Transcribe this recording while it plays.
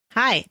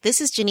Hi,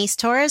 this is Janice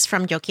Torres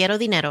from Yo Quiero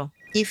Dinero.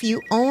 If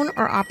you own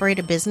or operate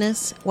a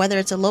business, whether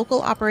it's a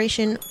local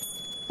operation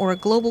or a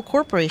global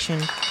corporation,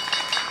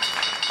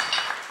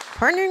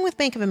 partnering with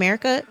Bank of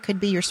America could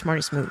be your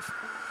smartest move.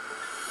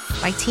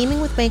 By teaming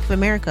with Bank of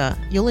America,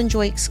 you'll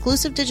enjoy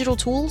exclusive digital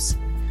tools,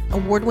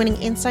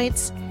 award-winning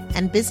insights,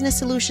 and business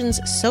solutions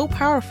so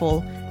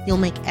powerful you'll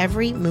make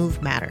every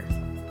move matter.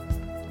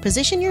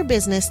 Position your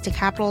business to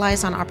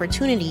capitalize on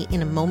opportunity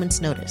in a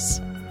moment's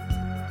notice.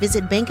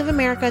 Visit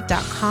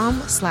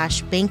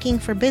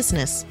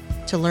bankofamerica.com/bankingforbusiness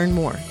to learn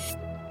more.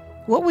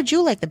 What would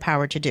you like the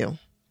power to do?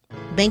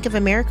 Bank of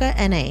America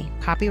N.A.,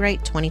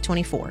 copyright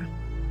 2024.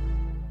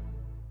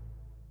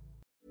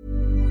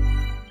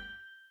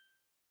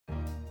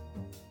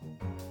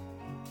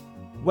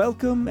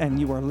 Welcome, and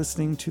you are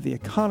listening to The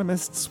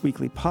Economist's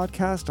weekly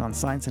podcast on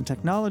science and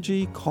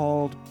technology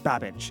called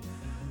Babbage.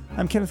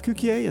 I'm Kenneth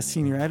Cukier, a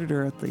senior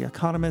editor at The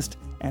Economist,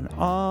 and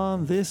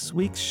on this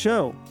week's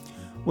show,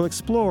 we'll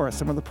explore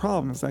some of the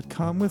problems that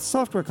come with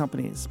software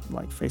companies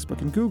like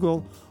Facebook and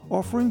Google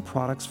offering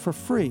products for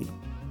free,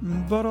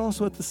 but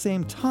also at the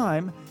same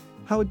time,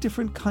 how a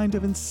different kind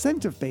of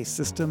incentive-based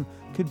system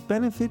could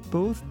benefit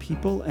both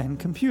people and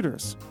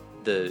computers.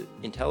 The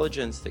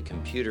intelligence that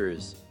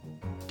computers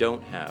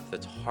don't have,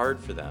 that's hard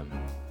for them,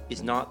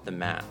 is not the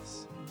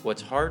maths.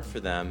 What's hard for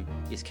them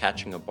is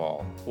catching a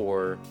ball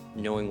or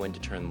knowing when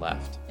to turn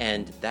left.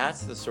 And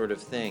that's the sort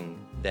of thing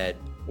that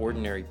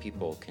ordinary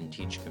people can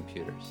teach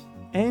computers.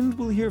 And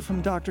we'll hear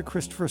from Dr.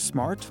 Christopher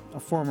Smart, a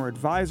former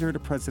advisor to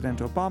President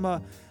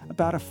Obama,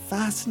 about a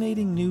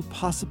fascinating new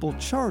possible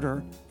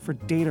charter for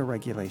data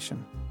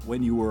regulation.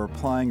 When you were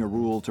applying a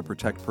rule to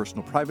protect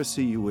personal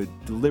privacy, you would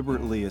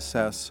deliberately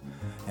assess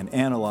and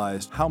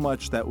analyze how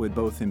much that would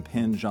both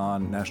impinge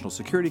on national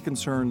security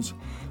concerns,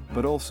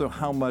 but also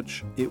how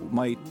much it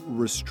might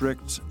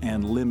restrict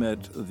and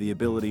limit the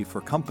ability for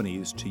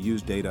companies to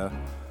use data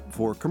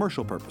for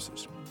commercial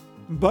purposes.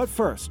 But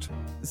first,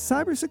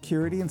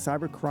 cybersecurity and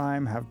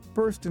cybercrime have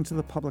burst into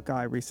the public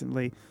eye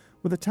recently,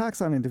 with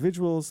attacks on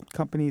individuals,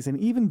 companies, and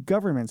even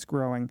governments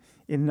growing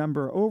in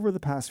number over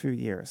the past few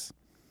years.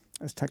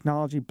 As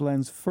technology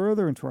blends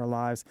further into our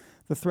lives,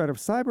 the threat of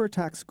cyber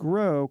attacks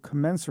grow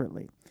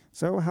commensurately.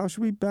 So how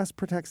should we best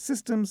protect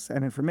systems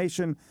and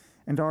information,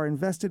 and are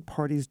invested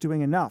parties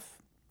doing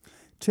enough?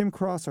 Tim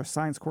Cross, our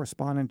science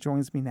correspondent,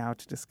 joins me now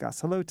to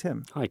discuss. Hello,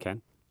 Tim. Hi,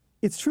 Ken.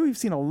 It's true we've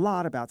seen a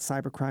lot about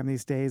cybercrime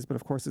these days, but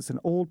of course it's an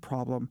old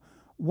problem.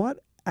 What,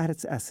 at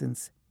its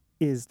essence,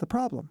 is the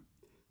problem?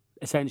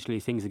 Essentially,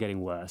 things are getting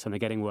worse, and they're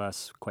getting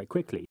worse quite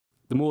quickly.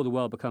 The more the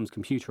world becomes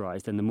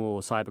computerized, then the more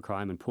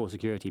cybercrime and poor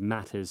security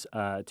matters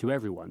to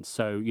everyone.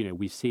 So,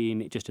 we've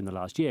seen, just in the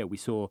last year, we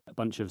saw a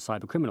bunch of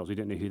cyber criminals, we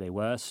don't know who they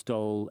were,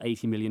 stole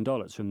 $80 million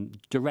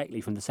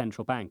directly from the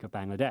central bank of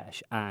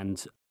Bangladesh.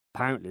 And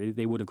apparently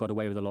they would have got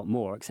away with a lot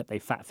more, except they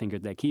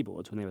fat-fingered their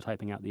keyboards when they were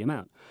typing out the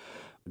amount.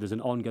 There's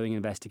an ongoing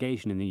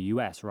investigation in the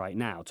US right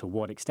now. To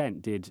what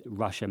extent did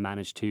Russia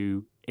manage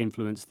to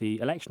influence the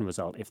election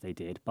result, if they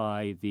did,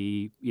 by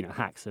the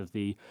hacks of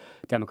the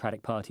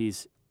Democratic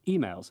Party's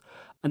emails?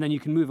 And then you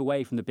can move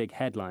away from the big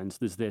headlines.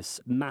 There's this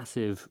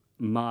massive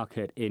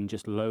market in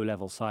just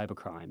low-level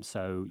cybercrime.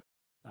 So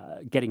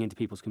getting into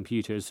people's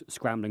computers,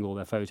 scrambling all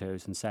their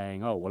photos and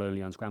saying, oh, we'll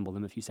only unscramble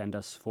them if you send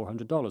us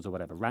 $400 or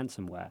whatever,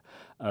 ransomware,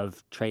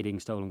 of trading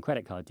stolen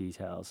credit card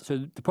details.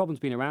 So the problem's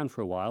been around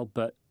for a while,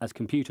 but as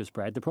computers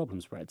spread, the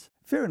problem spreads.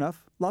 Fair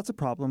enough. Lots of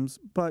problems.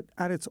 But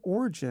at its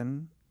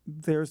origin,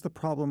 there's the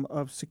problem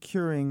of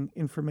securing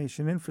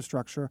information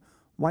infrastructure.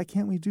 Why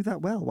can't we do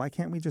that well? Why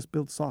can't we just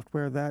build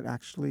software that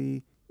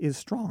actually is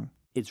strong?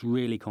 It's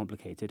really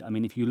complicated. I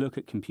mean, if you look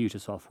at computer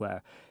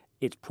software,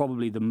 it's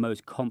probably the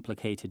most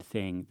complicated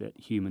thing that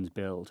humans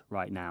build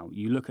right now.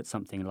 You look at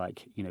something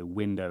like,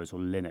 Windows or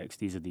Linux.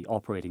 These are the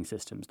operating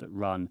systems that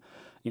run,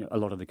 a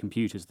lot of the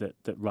computers that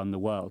run the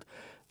world.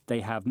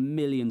 They have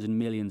millions and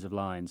millions of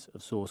lines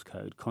of source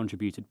code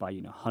contributed by,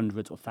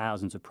 hundreds or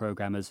thousands of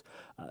programmers.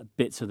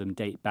 Bits of them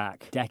date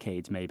back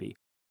decades, maybe.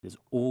 There's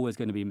always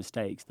going to be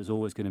mistakes. There's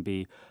always going to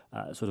be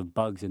sort of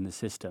bugs in the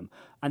system.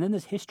 And then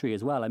there's history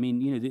as well. I mean,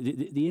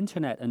 the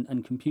internet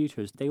and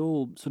computers, they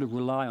all sort of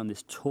rely on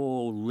this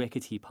tall,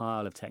 rickety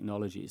pile of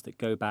technologies that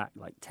go back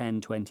like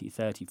 10, 20,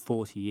 30,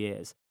 40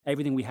 years.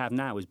 Everything we have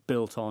now is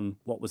built on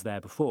what was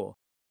there before.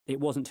 It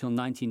wasn't until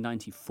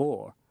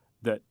 1994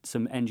 that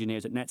some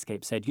engineers at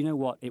Netscape said, you know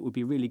what, it would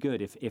be really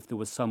good if there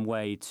was some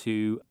way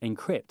to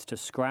encrypt, to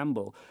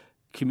scramble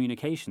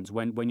communications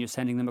when you're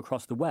sending them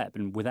across the web.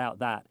 And without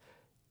that,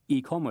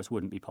 e-commerce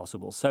wouldn't be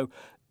possible. So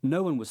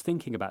no one was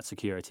thinking about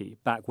security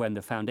back when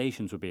the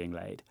foundations were being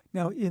laid.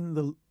 Now, in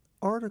the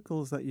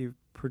articles that you've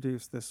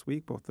produced this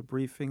week, both the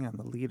briefing and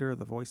the leader,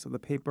 the voice of the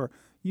paper,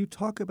 you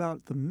talk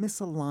about the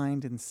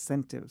misaligned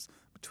incentives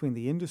between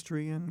the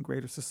industry and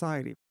greater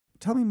society.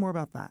 Tell me more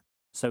about that.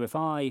 So if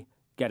I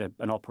get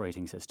an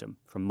operating system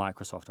from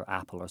Microsoft or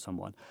Apple or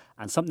someone,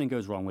 and something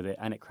goes wrong with it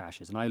and it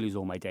crashes and I lose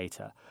all my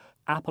data,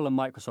 Apple and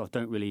Microsoft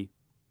don't really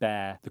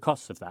bear the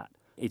costs of that.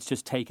 It's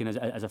just taken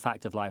as a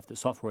fact of life that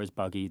software is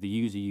buggy, the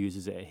user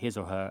uses it at his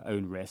or her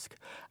own risk.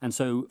 And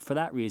so for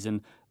that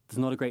reason, there's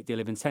not a great deal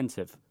of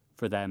incentive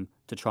for them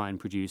to try and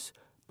produce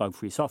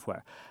bug-free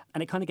software.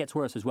 And it kind of gets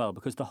worse as well,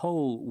 because the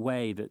whole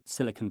way that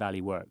Silicon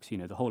Valley works,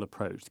 the whole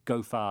approach,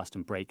 go fast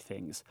and break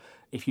things.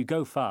 If you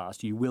go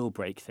fast, you will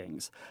break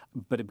things.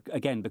 But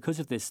again, because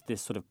of this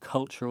sort of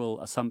cultural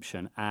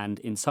assumption, and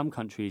in some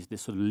countries,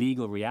 this sort of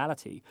legal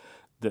reality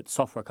that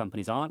software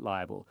companies aren't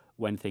liable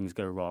when things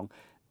go wrong,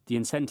 the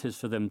incentives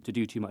for them to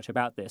do too much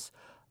about this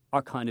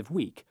are kind of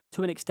weak.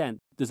 To an extent,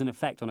 there's an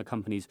effect on a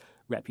company's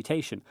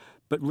reputation.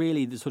 But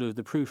really,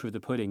 the proof of the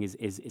pudding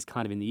is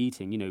kind of in the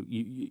eating.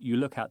 You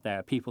look out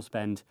there, people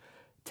spend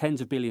tens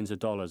of billions of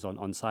dollars on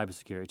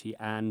cybersecurity,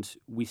 and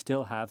we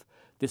still have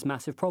this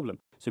massive problem.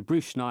 So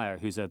Bruce Schneier,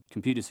 who's a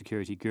computer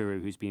security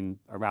guru who's been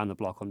around the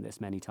block on this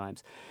many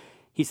times,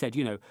 he said,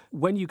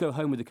 when you go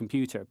home with a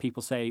computer,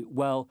 people say,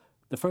 well,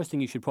 the first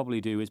thing you should probably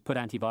do is put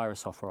antivirus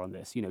software on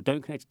this.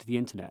 Don't connect it to the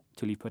internet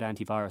until you've put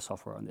antivirus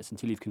software on this,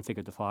 until you've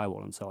configured the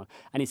firewall and so on.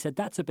 And he said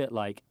that's a bit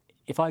like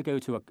if I go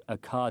to a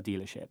car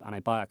dealership and I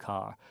buy a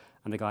car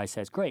and the guy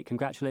says, great,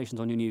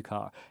 congratulations on your new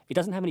car. It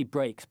doesn't have any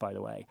brakes, by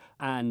the way.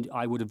 And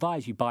I would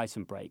advise you buy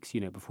some brakes,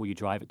 before you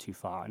drive it too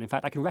far. And in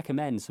fact, I can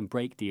recommend some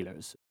brake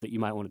dealers that you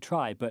might want to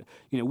try. But,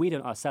 we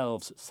don't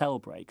ourselves sell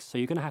brakes. So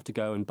you're going to have to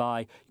go and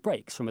buy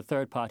brakes from a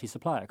third-party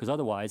supplier, because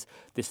otherwise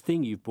this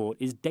thing you've bought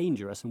is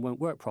dangerous and won't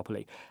work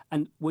properly.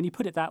 And when you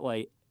put it that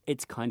way,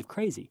 it's kind of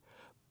crazy.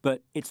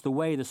 But it's the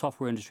way the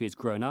software industry has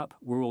grown up.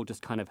 We're all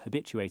just kind of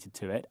habituated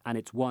to it. And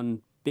it's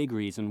one big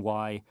reason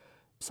why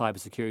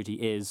cybersecurity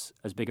is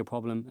as big a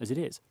problem as it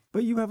is.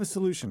 But you have a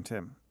solution,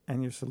 Tim,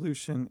 and your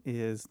solution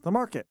is the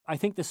market. I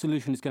think the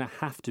solution is going to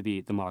have to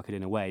be the market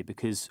in a way,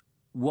 because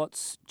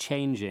what's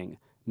changing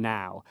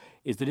now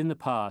is that in the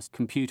past,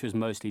 computers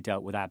mostly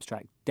dealt with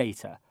abstract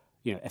data,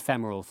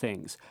 ephemeral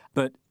things.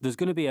 But there's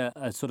going to be a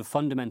sort of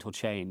fundamental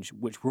change,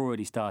 which we're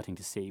already starting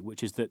to see,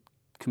 which is that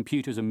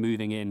computers are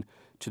moving in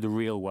to the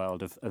real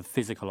world of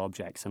physical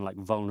objects and like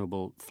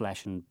vulnerable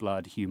flesh and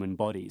blood human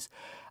bodies.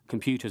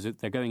 Computers,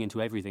 they're going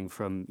into everything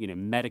from,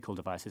 medical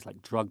devices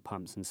like drug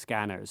pumps and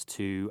scanners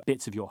to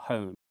bits of your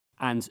home.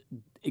 And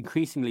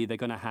increasingly, they're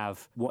going to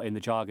have what in the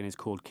jargon is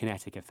called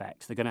kinetic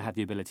effects. They're going to have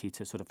the ability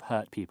to sort of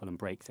hurt people and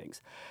break things.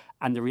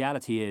 And the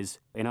reality is,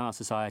 in our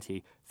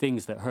society,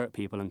 things that hurt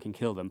people and can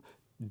kill them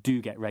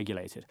do get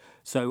regulated.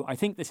 So I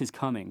think this is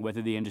coming,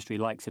 whether the industry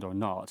likes it or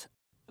not.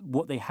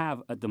 What they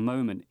have at the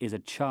moment is a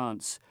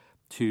chance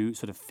to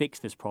sort of fix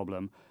this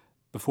problem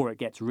before it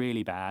gets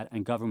really bad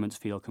and governments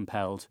feel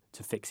compelled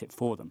to fix it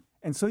for them.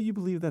 And so you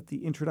believe that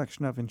the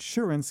introduction of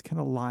insurance can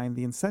align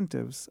the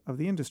incentives of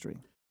the industry?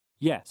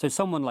 Yeah, so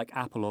someone like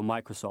Apple or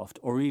Microsoft,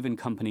 or even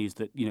companies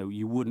that,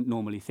 you wouldn't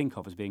normally think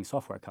of as being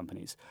software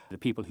companies, the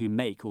people who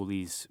make all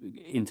these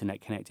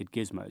internet-connected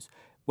gizmos,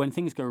 when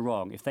things go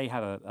wrong, if they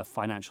have a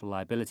financial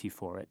liability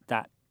for it,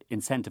 that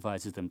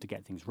incentivizes them to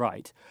get things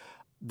right.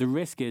 The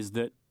risk is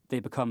that they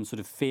become sort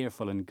of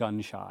fearful and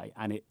gun-shy,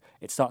 and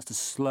it starts to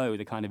slow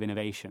the kind of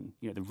innovation,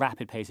 the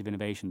rapid pace of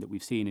innovation that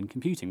we've seen in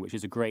computing, which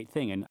is a great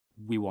thing and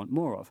we want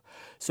more of.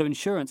 So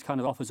insurance kind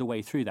of offers a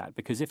way through that,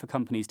 because if a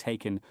company's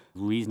taken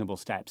reasonable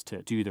steps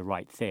to do the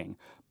right thing,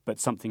 but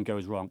something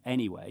goes wrong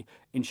anyway,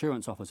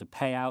 insurance offers a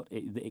payout,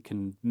 it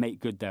can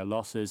make good their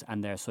losses,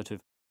 and they're sort of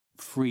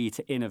free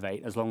to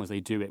innovate as long as they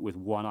do it with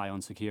one eye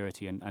on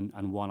security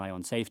and one eye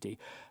on safety.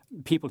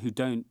 People who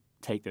don't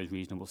take those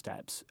reasonable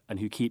steps and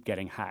who keep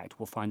getting hacked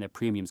will find their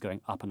premiums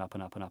going up and up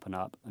and up and up and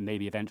up, and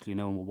maybe eventually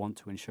no one will want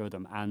to insure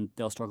them and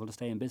they'll struggle to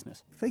stay in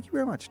business. Thank you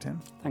very much, Tim.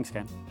 Thanks,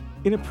 Ken.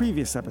 In a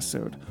previous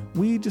episode,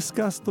 we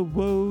discussed the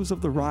woes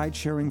of the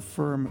ride-sharing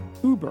firm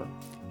Uber,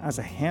 as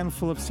a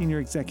handful of senior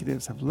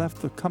executives have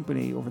left the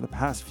company over the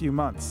past few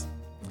months.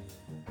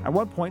 At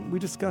one point, we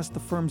discussed the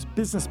firm's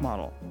business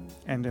model,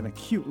 and an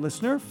acute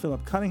listener,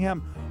 Philip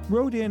Cunningham,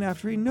 wrote in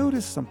after he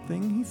noticed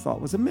something he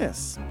thought was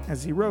amiss.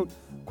 As he wrote,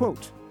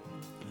 quote,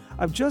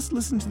 I've just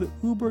listened to the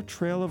Uber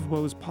Trail of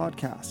Woes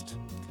podcast.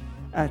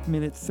 At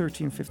minute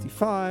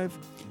 13:55,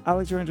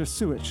 Alexander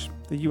Suich,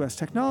 the U.S.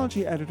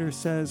 technology editor,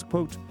 says,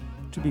 quote,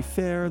 to be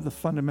fair, the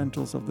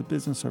fundamentals of the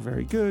business are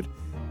very good.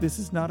 This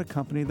is not a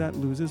company that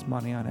loses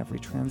money on every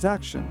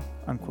transaction,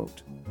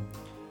 unquote.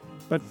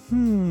 But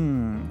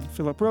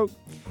Philip wrote,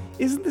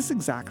 isn't this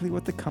exactly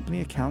what the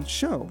company accounts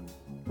show?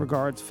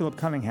 Regards, Philip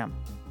Cunningham.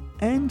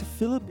 And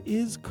Philip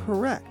is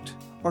correct.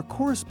 Our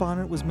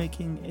correspondent was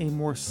making a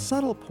more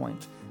subtle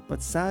point,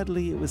 but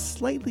sadly it was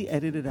slightly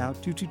edited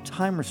out due to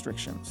time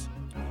restrictions.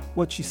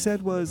 What she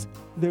said was,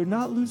 they're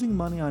not losing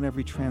money on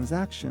every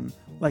transaction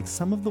like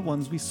some of the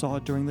ones we saw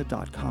during the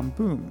dot-com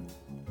boom.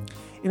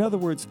 In other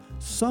words,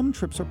 some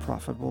trips are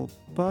profitable,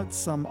 but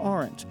some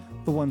aren't.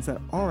 The ones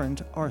that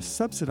aren't are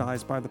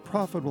subsidized by the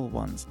profitable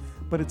ones,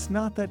 but it's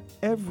not that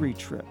every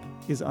trip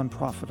is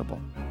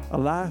unprofitable.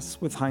 Alas,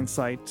 with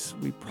hindsight,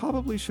 we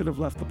probably should have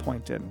left the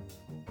point in.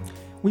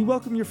 We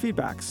welcome your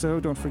feedback, so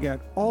don't forget,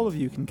 all of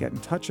you can get in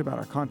touch about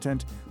our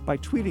content by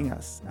tweeting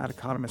us at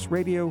Economist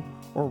Radio,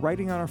 or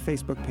writing on our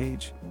Facebook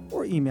page,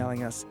 or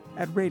emailing us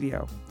at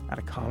radio at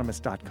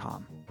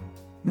economist.com.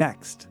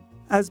 Next,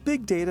 as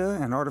big data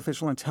and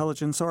artificial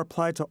intelligence are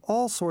applied to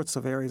all sorts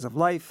of areas of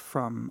life,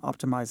 from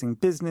optimizing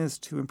business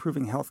to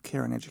improving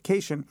healthcare and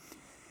education,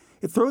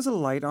 it throws a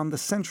light on the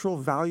central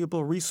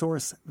valuable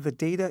resource, the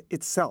data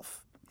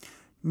itself.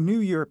 New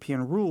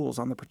European rules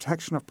on the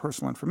protection of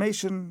personal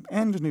information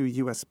and a new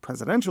U.S.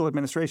 presidential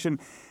administration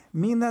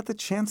mean that the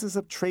chances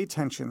of trade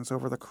tensions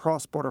over the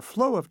cross-border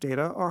flow of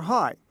data are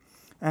high,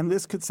 and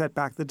this could set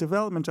back the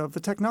development of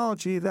the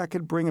technology that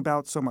could bring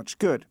about so much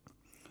good.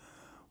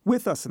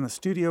 With us in the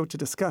studio to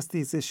discuss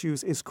these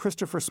issues is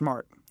Christopher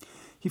Smart.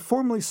 He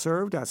formerly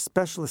served as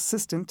Special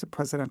Assistant to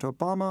President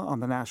Obama on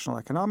the National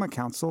Economic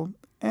Council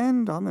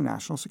and on the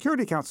National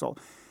Security Council,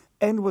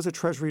 and was a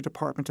Treasury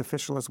Department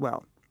official as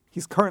well.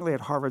 He's currently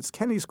at Harvard's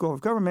Kennedy School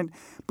of Government,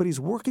 but he's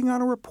working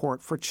on a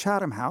report for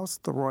Chatham House,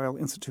 the Royal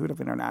Institute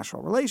of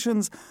International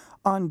Relations,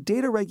 on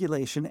data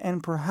regulation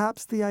and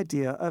perhaps the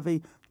idea of a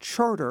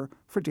charter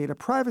for data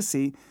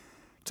privacy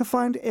to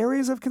find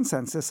areas of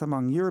consensus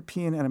among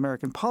European and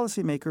American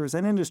policymakers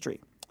and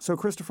industry. So,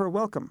 Christopher,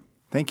 welcome.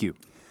 Thank you.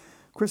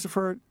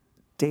 Christopher,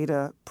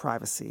 data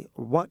privacy.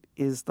 What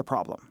is the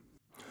problem?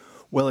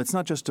 Well, it's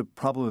not just a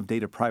problem of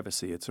data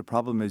privacy. It's a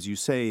problem, as you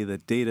say,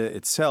 that data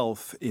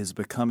itself is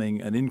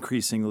becoming an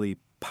increasingly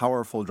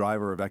powerful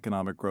driver of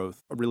economic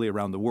growth really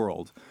around the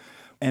world.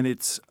 And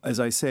it's, as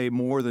I say,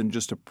 more than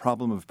just a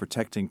problem of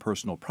protecting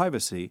personal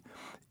privacy.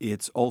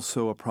 It's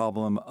also a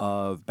problem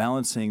of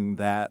balancing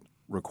that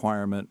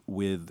requirement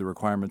with the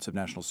requirements of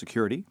national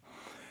security.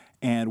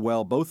 And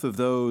while both of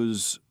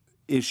those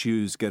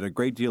issues get a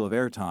great deal of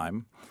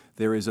airtime,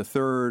 there is a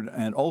third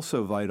and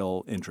also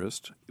vital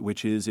interest,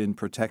 which is in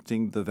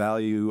protecting the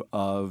value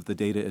of the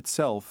data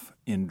itself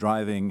in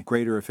driving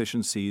greater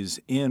efficiencies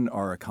in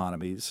our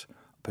economies,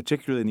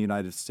 particularly in the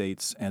United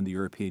States and the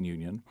European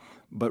Union,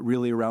 but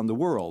really around the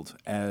world,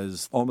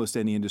 as almost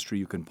any industry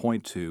you can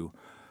point to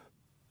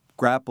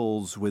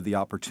grapples with the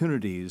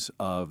opportunities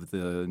of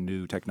the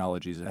new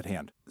technologies at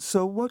hand.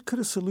 So what could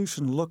a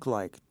solution look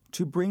like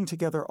to bring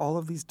together all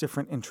of these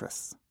different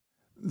interests?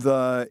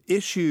 The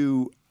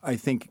issue, I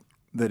think,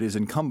 that is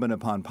incumbent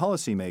upon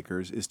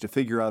policymakers is to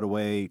figure out a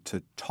way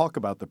to talk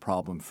about the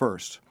problem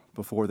first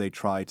before they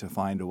try to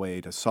find a way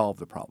to solve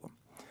the problem.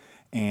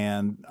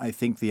 And I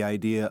think the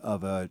idea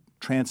of a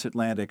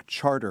transatlantic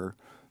charter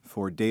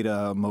for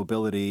data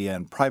mobility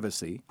and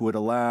privacy would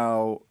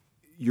allow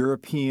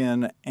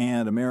European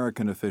and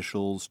American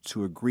officials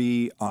to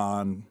agree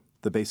on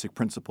the basic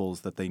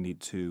principles that they need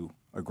to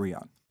agree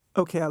on.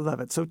 Okay, I love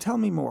it. So tell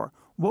me more.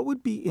 What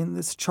would be in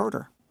this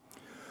charter?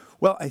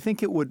 Well, I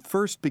think it would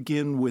first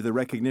begin with a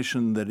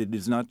recognition that it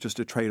is not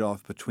just a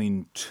trade-off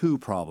between two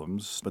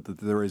problems, but that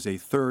there is a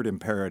third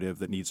imperative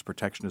that needs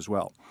protection as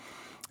well.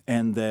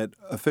 And that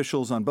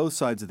officials on both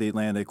sides of the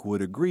Atlantic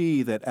would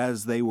agree that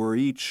as they were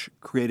each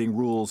creating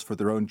rules for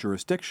their own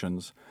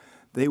jurisdictions,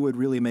 they would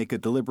really make a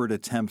deliberate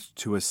attempt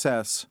to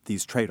assess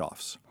these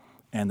trade-offs.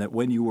 And that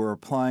when you were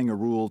applying a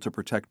rule to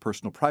protect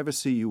personal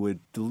privacy, you would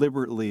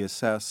deliberately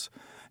assess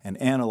and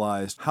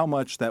analyze how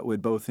much that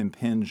would both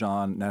impinge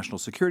on national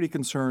security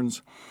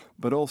concerns,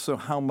 but also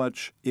how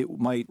much it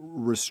might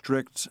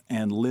restrict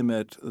and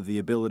limit the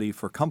ability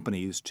for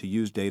companies to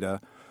use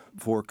data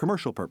for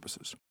commercial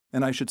purposes.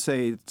 And I should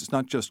say it's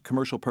not just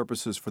commercial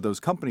purposes for those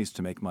companies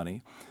to make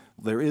money.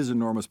 There is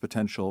enormous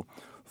potential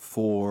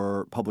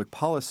for public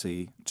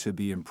policy to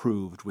be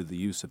improved with the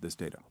use of this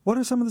data. What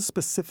are some of the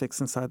specifics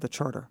inside the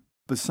charter?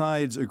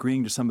 Besides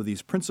agreeing to some of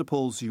these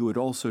principles, you would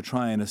also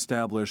try and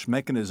establish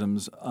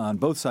mechanisms on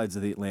both sides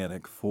of the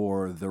Atlantic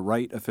for the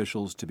right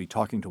officials to be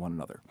talking to one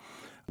another,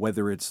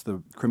 whether it's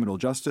the criminal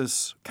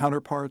justice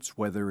counterparts,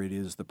 whether it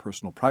is the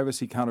personal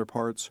privacy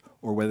counterparts,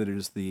 or whether it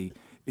is the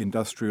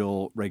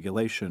industrial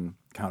regulation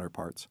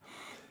counterparts.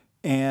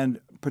 And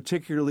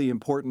particularly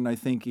important, I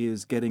think,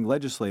 is getting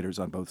legislators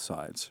on both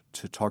sides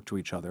to talk to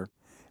each other.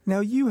 Now,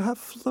 you have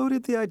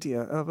floated the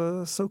idea of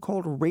a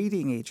so-called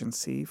rating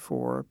agency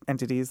for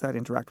entities that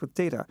interact with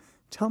data.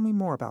 Tell me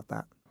more about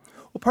that.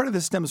 Well, part of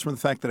this stems from the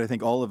fact that I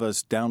think all of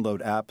us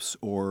download apps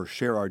or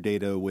share our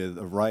data with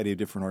a variety of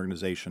different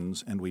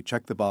organizations, and we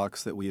check the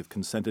box that we have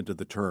consented to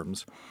the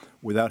terms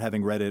without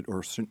having read it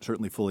or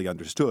certainly fully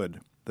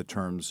understood the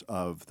terms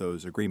of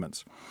those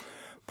agreements.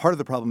 Part of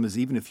the problem is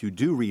even if you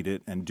do read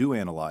it and do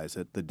analyze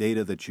it, the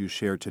data that you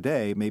share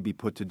today may be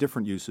put to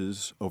different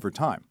uses over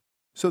time.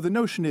 So the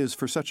notion is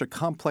for such a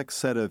complex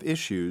set of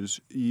issues,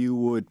 you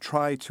would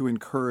try to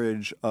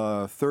encourage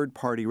a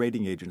third-party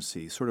rating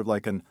agency, sort of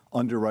like an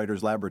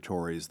underwriter's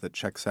laboratories that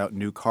checks out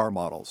new car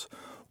models,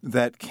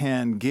 that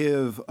can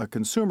give a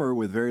consumer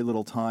with very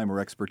little time or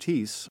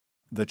expertise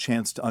the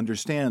chance to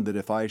understand that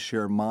if I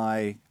share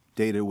my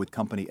data with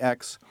company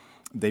X,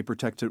 they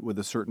protect it with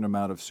a certain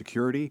amount of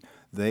security,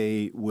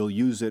 they will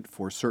use it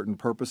for certain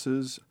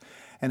purposes,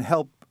 and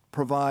help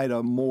provide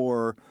a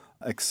more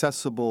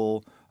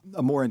accessible,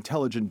 a more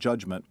intelligent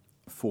judgment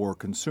for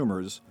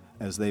consumers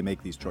as they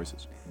make these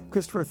choices.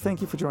 Christopher,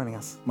 thank you for joining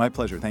us. My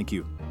pleasure. Thank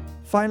you.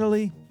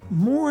 Finally,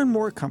 more and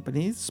more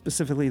companies,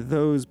 specifically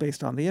those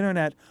based on the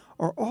internet,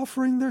 are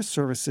offering their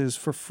services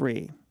for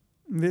free.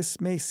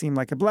 This may seem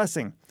like a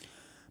blessing,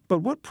 but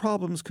what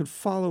problems could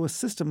follow a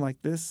system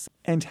like this,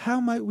 and how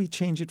might we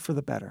change it for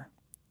the better?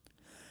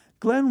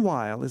 Glenn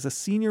Weil is a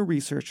senior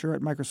researcher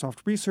at Microsoft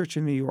Research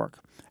in New York,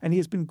 and he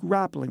has been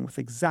grappling with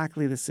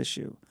exactly this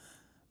issue,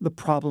 the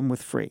problem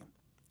with free.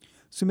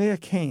 Soumaya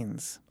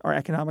Keynes, our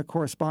economic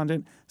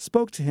correspondent,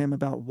 spoke to him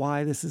about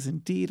why this is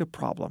indeed a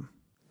problem.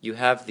 You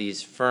have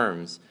these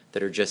firms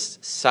that are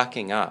just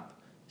sucking up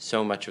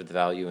so much of the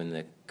value in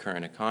the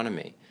current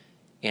economy,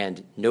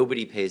 and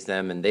nobody pays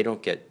them and they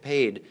don't get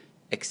paid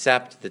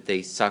except that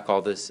they suck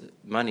all this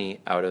money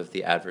out of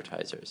the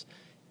advertisers.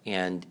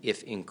 And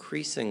if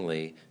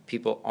increasingly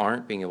people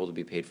aren't being able to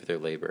be paid for their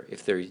labor,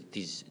 if there are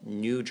these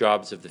new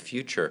jobs of the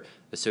future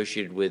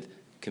associated with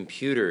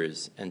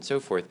computers and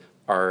so forth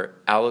are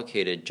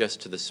allocated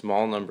just to the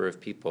small number of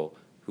people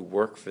who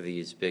work for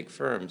these big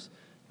firms,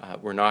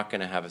 we're not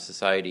going to have a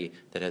society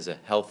that has a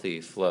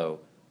healthy flow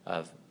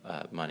of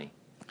money.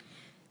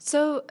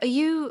 So are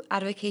you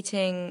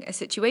advocating a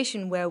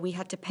situation where we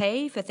had to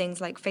pay for things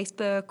like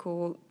Facebook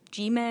or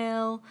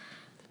Gmail?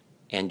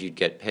 And you'd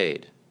get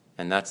paid.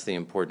 And that's the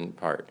important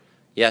part.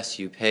 Yes,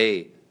 you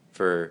pay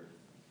for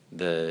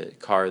the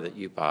car that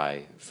you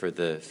buy, for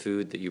the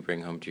food that you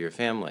bring home to your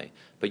family,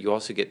 but you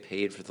also get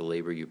paid for the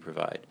labor you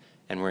provide.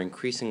 And we're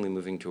increasingly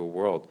moving to a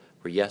world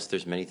where, yes,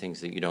 there's many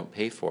things that you don't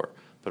pay for,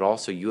 but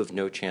also you have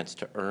no chance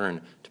to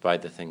earn to buy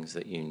the things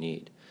that you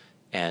need.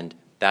 And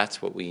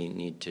that's what we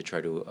need to try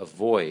to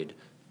avoid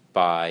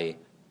by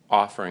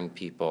offering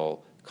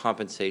people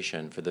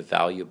compensation for the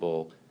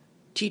valuable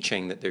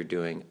teaching that they're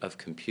doing of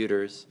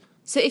computers.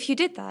 So if you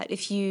did that,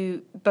 if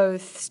you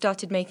both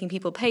started making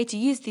people pay to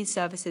use these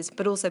services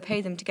but also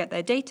pay them to get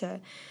their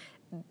data,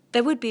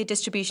 there would be a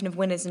distribution of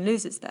winners and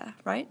losers there,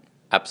 right?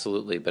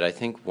 Absolutely, but I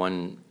think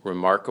one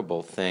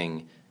remarkable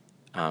thing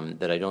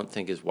that I don't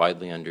think is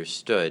widely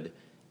understood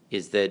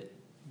is that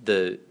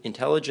the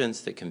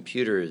intelligence that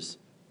computers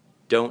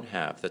don't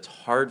have, that's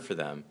hard for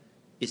them,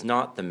 is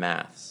not the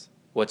maths.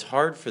 What's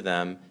hard for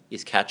them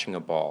is catching a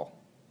ball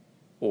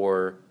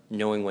or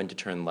knowing when to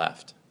turn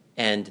left.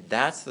 And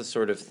that's the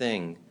sort of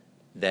thing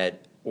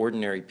that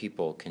ordinary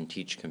people can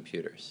teach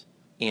computers.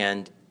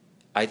 And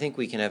I think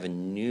we can have a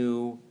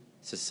new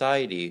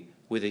society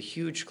with a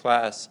huge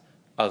class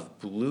of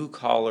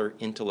blue-collar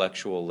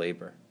intellectual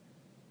labor,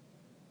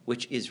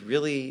 which is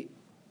really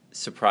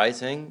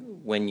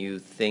surprising when you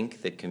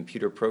think that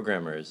computer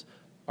programmers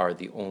are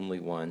the only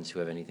ones who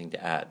have anything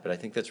to add. But I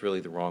think that's really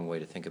the wrong way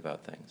to think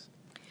about things.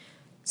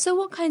 So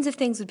what kinds of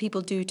things would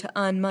people do to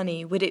earn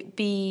money? Would it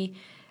be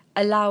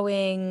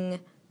allowing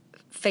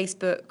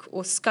Facebook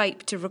or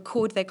Skype to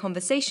record their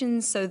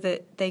conversations so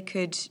that they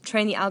could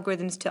train the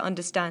algorithms to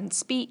understand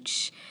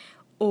speech?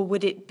 Or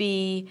would it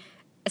be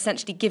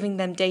essentially giving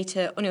them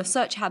data on your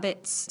search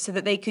habits so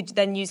that they could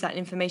then use that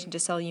information to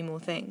sell you more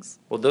things?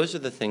 Well, those are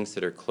the things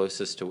that are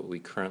closest to what we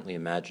currently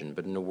imagine.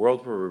 But in a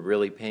world where we're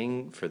really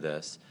paying for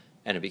this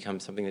and it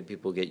becomes something that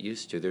people get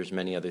used to, there's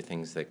many other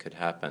things that could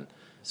happen.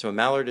 So a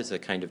mallard is a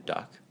kind of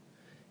duck,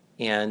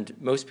 and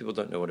most people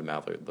don't know what a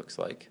mallard looks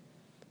like.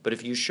 But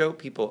if you show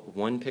people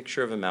one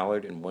picture of a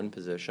mallard in one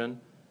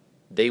position,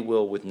 they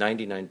will, with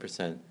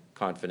 99%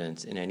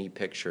 confidence in any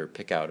picture,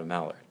 pick out a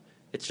mallard.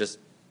 It's just,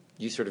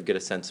 you sort of get a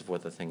sense of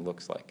what the thing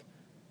looks like.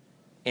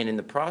 And in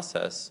the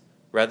process,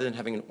 rather than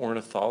having an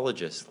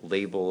ornithologist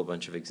label a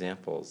bunch of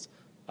examples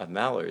of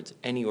mallards,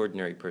 any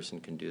ordinary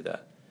person can do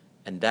that.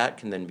 And that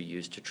can then be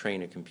used to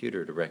train a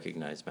computer to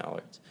recognize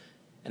mallards.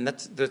 And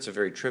that's a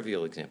very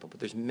trivial example, but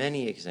there's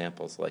many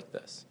examples like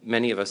this.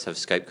 Many of us have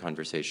Skype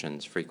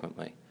conversations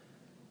frequently.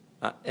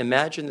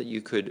 Imagine that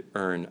you could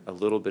earn a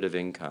little bit of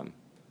income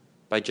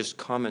by just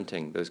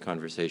commenting those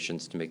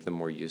conversations to make them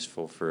more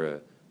useful for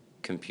a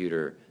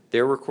computer.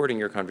 They're recording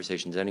your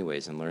conversations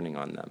anyways and learning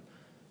on them.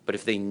 But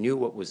if they knew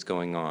what was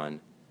going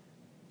on,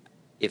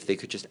 if they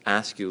could just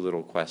ask you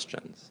little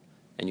questions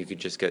and you could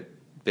just get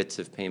bits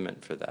of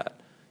payment for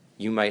that,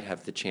 you might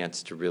have the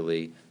chance to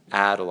really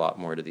add a lot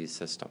more to these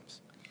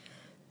systems.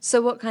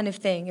 So what kind of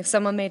thing? If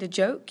someone made a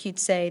joke, you'd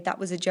say that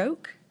was a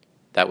joke?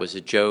 That was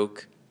a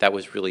joke. That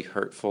was really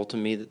hurtful to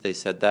me that they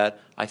said that.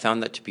 I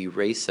found that to be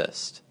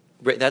racist.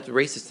 That's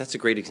racist. That's a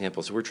great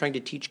example. So we're trying to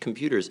teach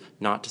computers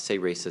not to say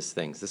racist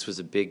things. This was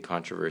a big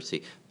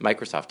controversy.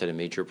 Microsoft had a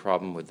major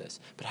problem with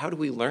this. But how do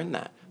we learn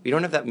that? We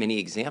don't have that many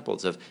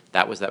examples of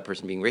that was that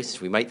person being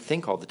racist. We might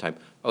think all the time,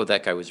 oh,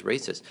 that guy was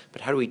racist.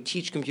 But how do we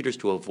teach computers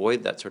to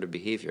avoid that sort of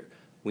behavior?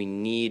 We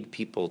need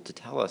people to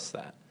tell us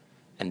that.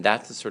 And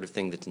that's the sort of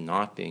thing that's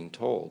not being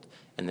told.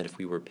 And that if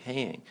we were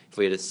paying, if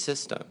we had a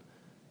system,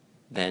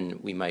 then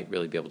we might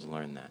really be able to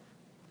learn that.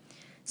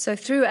 So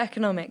through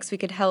economics, we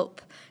could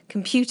help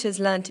computers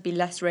learn to be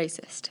less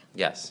racist.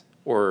 Yes,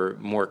 or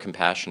more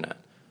compassionate,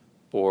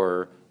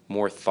 or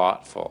more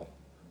thoughtful,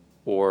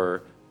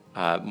 or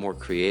more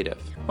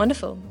creative.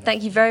 Wonderful.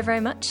 Thank you very, very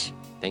much.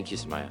 Thank you,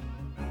 Soumaya.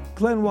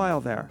 Glenn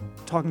Weil there,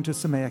 talking to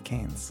Soumaya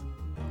Keynes.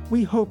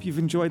 We hope you've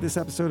enjoyed this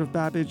episode of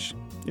Babbage.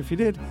 If you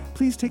did,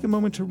 please take a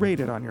moment to rate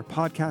it on your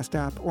podcast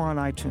app or on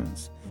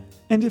iTunes.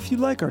 And if you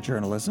like our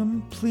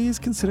journalism, please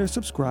consider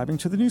subscribing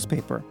to the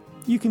newspaper.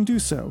 You can do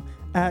so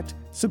at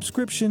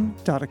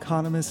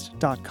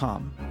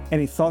subscription.economist.com.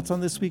 Any thoughts on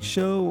this week's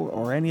show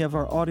or any of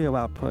our audio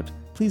output,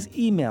 please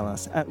email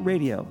us at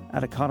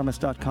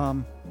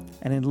radio@economist.com.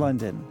 And in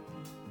London,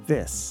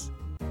 this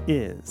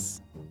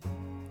is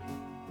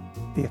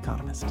The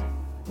Economist.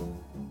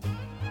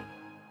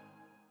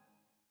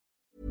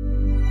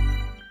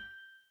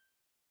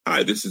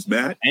 Hi, this is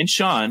Matt and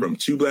Sean from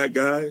Two Black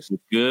Guys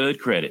with Good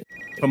Credit.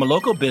 From a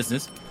local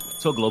business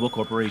to a global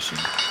corporation.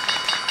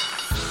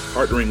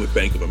 Partnering with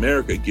Bank of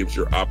America gives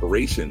your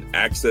operation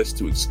access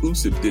to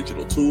exclusive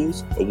digital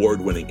tools,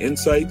 award-winning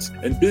insights,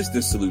 and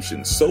business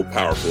solutions so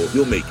powerful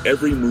you'll make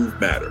every move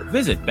matter.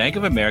 Visit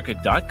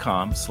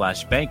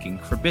bankofamerica.com/banking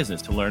for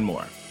business to learn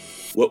more.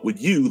 What would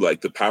you like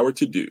the power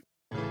to do?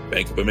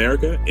 Bank of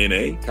America,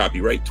 N.A.,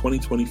 copyright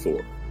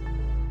 2024.